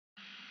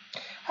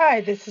Hi,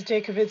 this is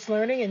Jacobitz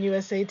Learning and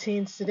USA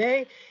Teens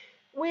Today.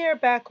 We are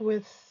back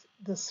with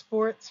the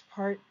sports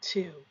part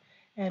 2.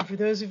 And for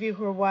those of you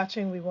who are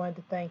watching, we wanted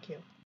to thank you.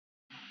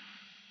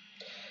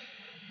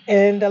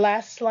 In the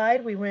last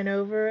slide, we went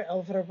over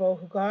el verbo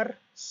jugar,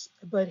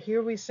 but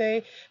here we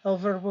say el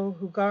verbo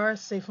jugar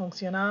se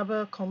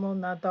funcionaba como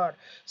nadar.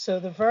 So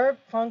the verb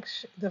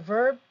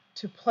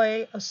to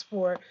play a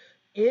sport,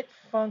 it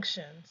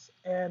functions.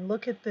 And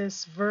look at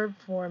this verb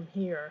form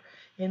here.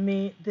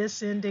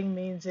 This ending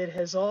means it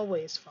has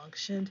always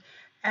functioned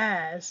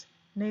as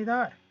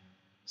nadar.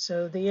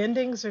 So the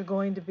endings are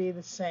going to be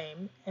the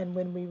same. And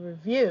when we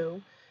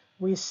review,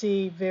 we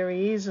see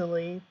very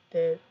easily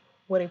that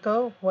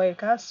juego,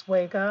 juegas,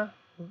 juega,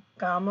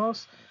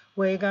 jugamos,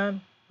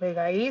 juegan,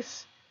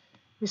 juegáis.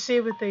 We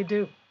see what they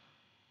do.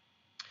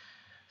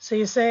 So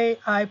you say,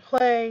 I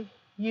play,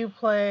 you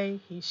play,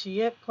 he,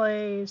 she, it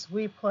plays,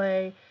 we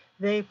play,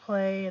 they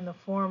play, and the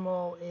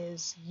formal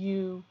is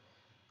you,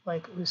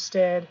 like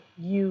usted,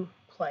 you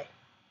play.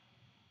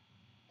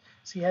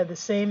 So you have the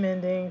same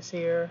endings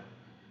here.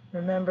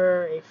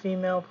 Remember, a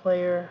female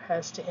player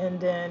has to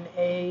end in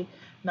a,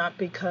 not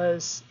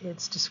because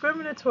it's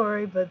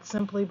discriminatory, but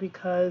simply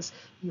because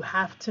you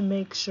have to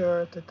make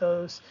sure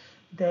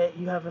that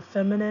you have a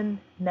feminine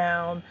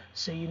noun,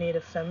 so you need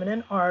a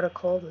feminine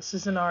article. This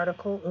is an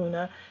article,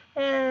 una,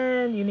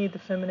 and you need the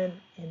feminine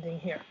ending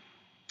here.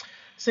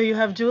 So you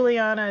have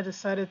Juliana. I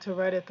decided to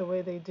write it the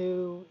way they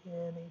do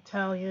in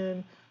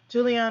Italian.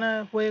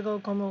 Juliana juego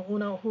como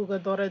una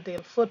jugadora del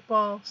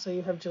fútbol. So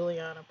you have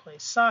Juliana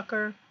plays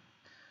soccer.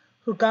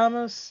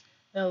 Jugamos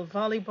el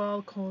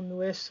voleibol con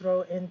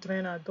nuestro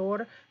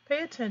entrenador.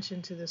 Pay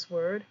attention to this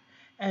word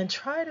and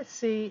try to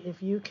see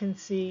if you can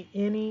see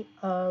any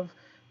of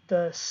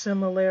the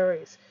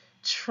similarities.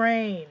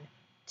 Train,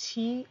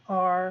 Train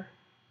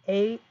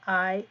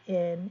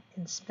in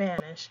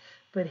Spanish,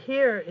 but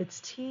here it's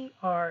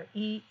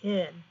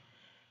Tren.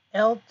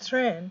 El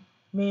tren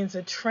means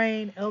a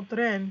train. El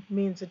tren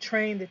means a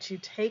train that you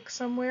take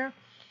somewhere,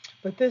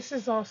 but this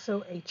is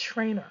also a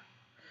trainer.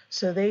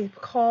 So they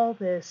call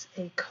this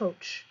a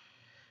coach.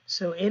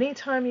 So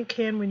anytime you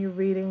can when you're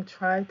reading,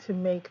 try to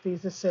make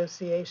these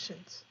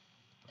associations.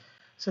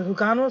 So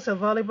jugamos el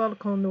voleibol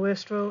con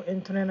nuestro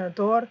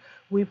entrenador.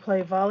 We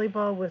play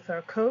volleyball with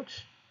our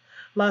coach.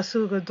 Las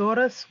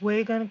jugadoras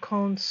juegan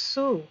con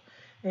su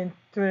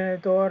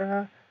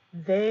entrenadora.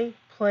 They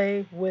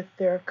play with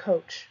their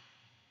coach.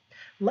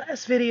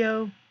 Last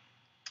video,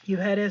 you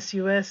had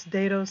SUS,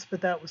 dados,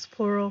 but that was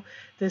plural.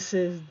 This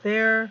is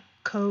their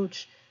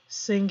coach,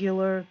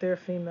 singular, their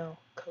female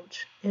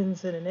coach.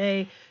 Ends in an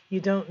A.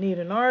 You don't need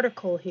an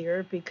article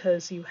here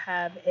because you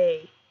have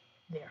a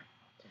there.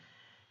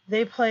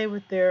 They play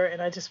with their,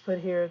 and I just put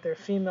here their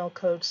female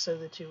coach so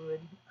that you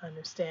would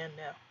understand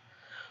now.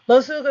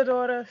 Los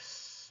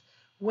jugadores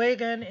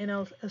juegan en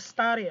el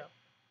estadio.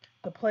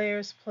 The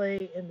players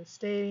play in the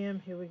stadium.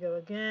 Here we go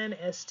again.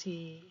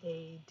 Stadi.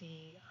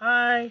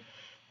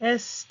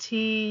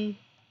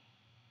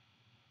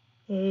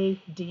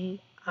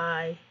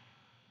 Stadi.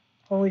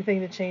 Only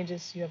thing that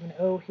changes, you have an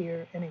O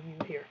here and a U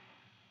here.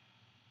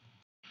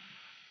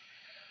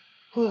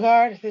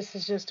 Jugar, this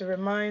is just a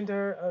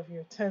reminder of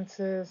your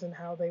tenses and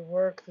how they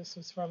work. This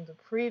was from the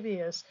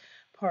previous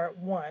part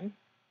 1.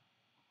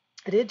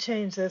 I did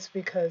change this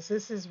because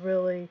this is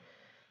really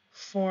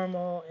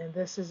formal and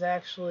this is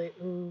actually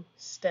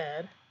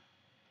usted.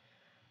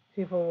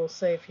 People will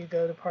say if you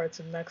go to parts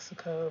of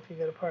Mexico, if you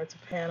go to parts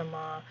of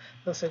Panama,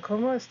 they'll say,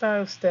 ¿Cómo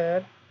está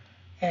usted?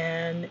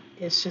 And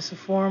it's just a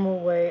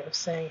formal way of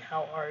saying,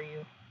 how are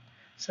you?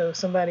 So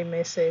somebody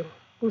may say,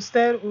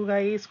 ¿Usted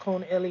jugáis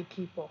con el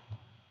equipo?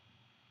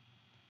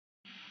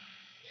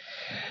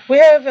 We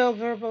have el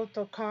verbo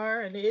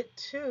tocar, and it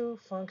too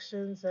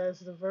functions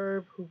as the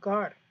verb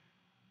jugar.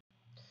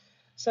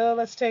 So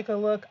let's take a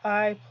look.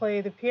 I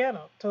play the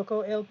piano.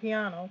 Toco el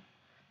piano.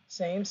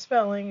 Same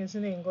spelling as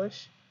in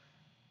English.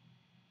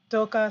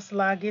 Tocas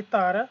la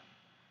guitarra.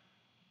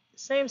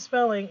 Same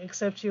spelling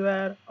except you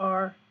add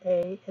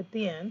R-A at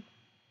the end.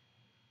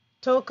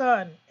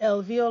 Tocan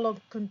el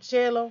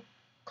violoncello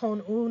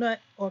con una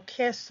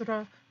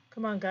orquestra.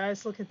 Come on,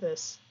 guys, look at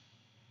this.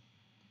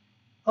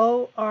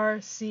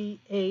 Orchestra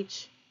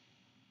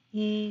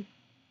in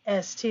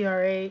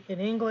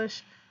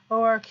English,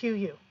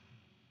 Orqu.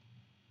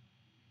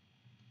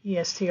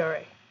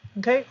 Estra.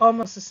 Okay,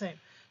 almost the same.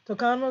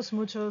 Tocamos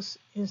muchos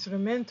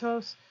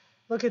instrumentos.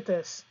 Look at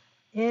this.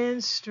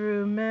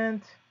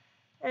 Instrument,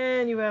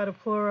 and you add a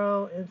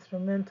plural,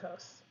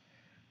 instrumentos.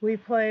 We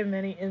play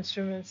many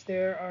instruments.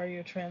 There are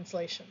your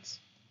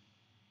translations.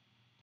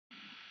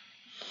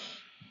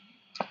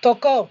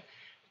 Tocó.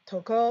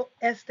 Tocó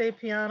este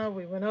piano.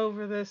 We went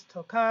over this.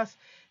 Tocas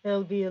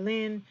el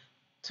violín.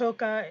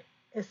 Toca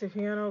este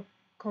piano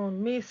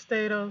con mis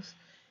dedos.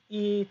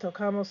 Y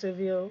tocamos el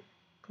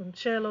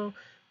violoncello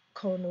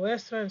con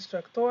nuestra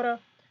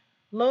instructora.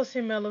 Los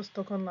gemelos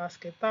tocan las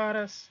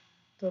guitarras.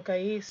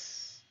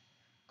 Tocáis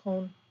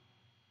con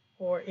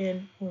or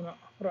en una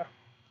obra.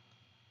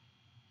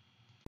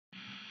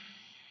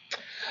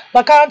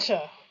 La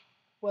cancha.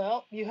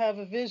 Well, you have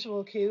a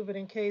visual cue, but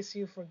in case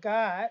you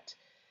forgot,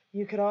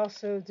 you could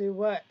also do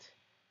what?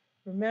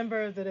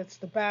 Remember that it's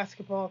the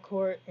basketball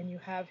court and you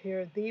have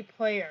here the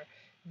player,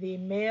 the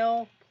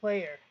male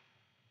player.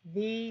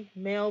 The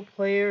male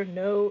player,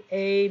 no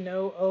A,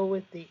 no O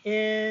at the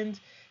end,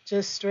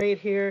 just straight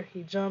here,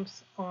 he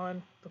jumps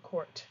on the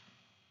court.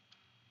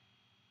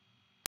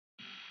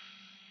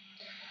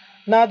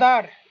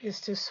 Nadar is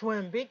to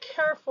swim. Be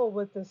careful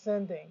with this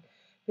ending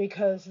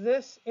because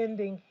this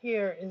ending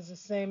here is the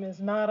same as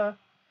nada.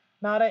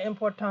 Nada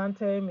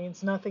importante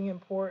means nothing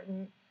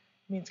important,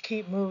 means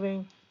keep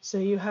moving. So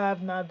you have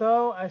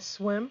nado, I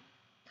swim.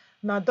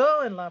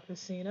 Nado en la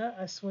piscina,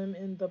 I swim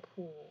in the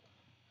pool.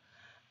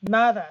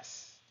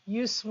 Nadas,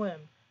 you swim.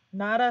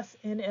 Nadas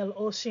en el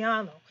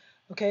océano.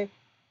 Okay,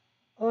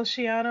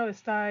 Oceano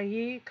está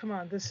allí. Come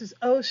on, this is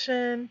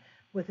ocean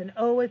with an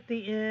O at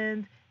the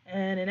end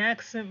and an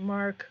accent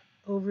mark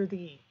over the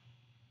E.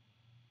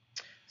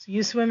 So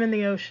you swim in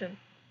the ocean.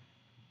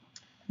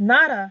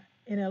 Nada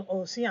en el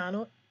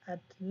océano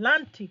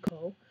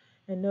Atlántico.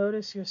 And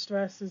notice your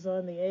stress is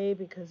on the A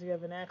because you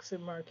have an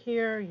accent mark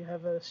here. You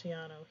have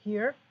oceano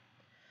here.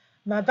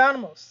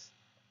 Nadamos.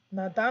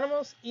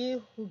 Nadamos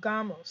y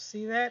jugamos.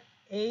 See that?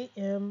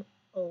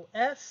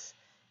 A-M-O-S.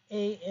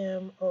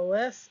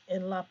 A-M-O-S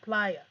in la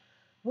playa.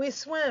 We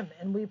swim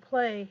and we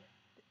play.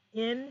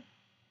 In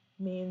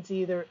means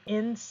either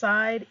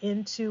inside,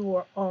 into,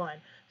 or on.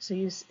 So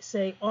you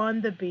say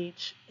on the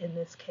beach in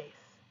this case.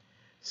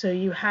 So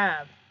you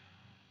have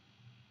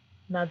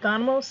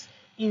nadamos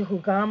y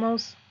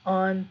jugamos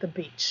on the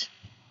beach.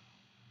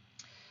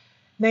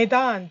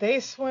 Nadan, they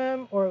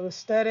swim, or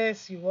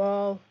ustedes, you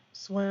all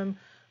swim.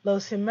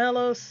 Los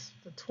gemelos,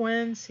 the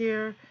twins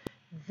here,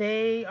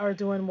 they are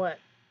doing what?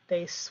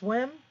 They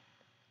swim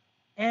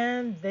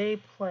and they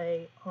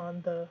play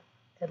on the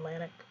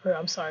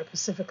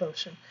Pacific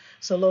Ocean.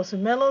 So los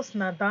gemelos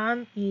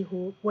nadan y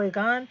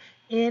juegan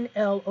en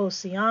el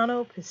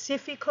Océano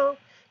Pacífico.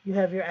 You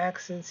have your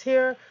accents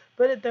here,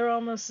 but they're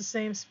almost the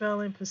same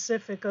spelling.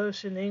 Pacific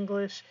Ocean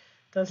English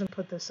doesn't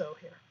put this O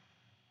here.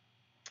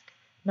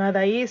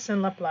 Nadáis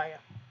en la playa.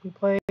 We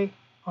play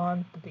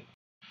on the beach.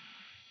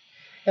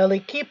 El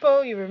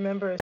equipo, you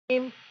remember his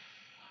team.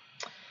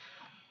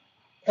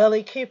 El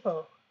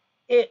equipo,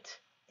 it,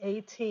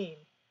 a team.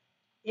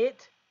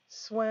 It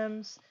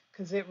swims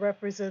because it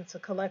represents a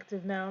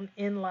collective noun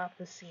in la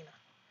piscina.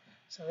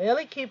 So el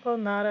equipo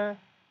nada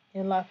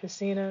en la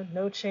piscina,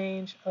 no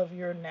change of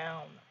your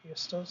noun, your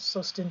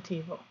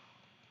sustantivo.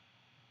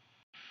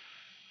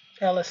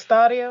 El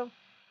estadio,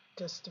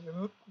 just to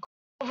go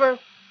over.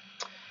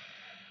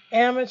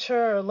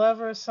 Amateur or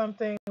lover or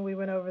something. We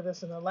went over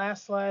this in the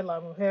last slide.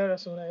 La mujer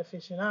es una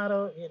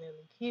aficionado en el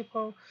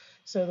equipo.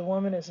 So the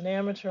woman is an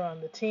amateur on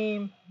the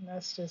team.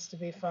 That's just to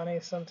be funny.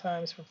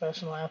 Sometimes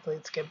professional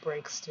athletes get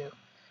breaks too.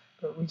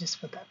 But we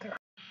just put that there.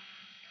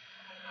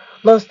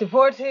 Los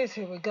deportes,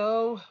 here we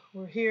go.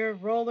 We're here.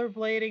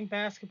 Rollerblading,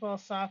 basketball,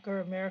 soccer,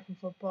 American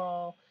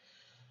football,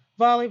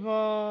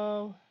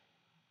 volleyball,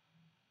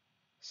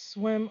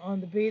 swim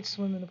on the beach,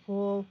 swim in the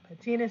pool,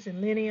 patines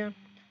en línea,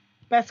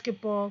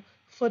 basketball,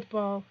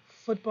 football,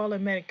 football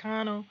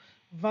americano,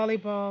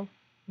 volleyball,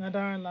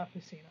 nadar en la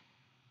piscina.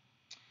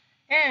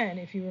 And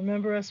if you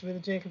remember us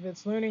with the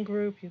Jacobitz Learning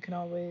Group, you can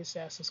always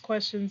ask us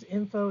questions,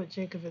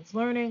 info@Jacobitz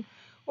Learning,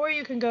 or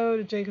you can go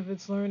to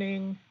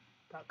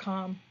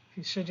jacobitzlearning.com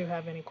should you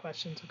have any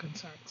questions or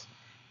concerns.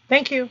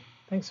 Thank you.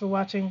 Thanks for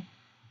watching.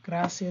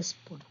 Gracias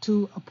por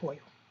tu apoyo.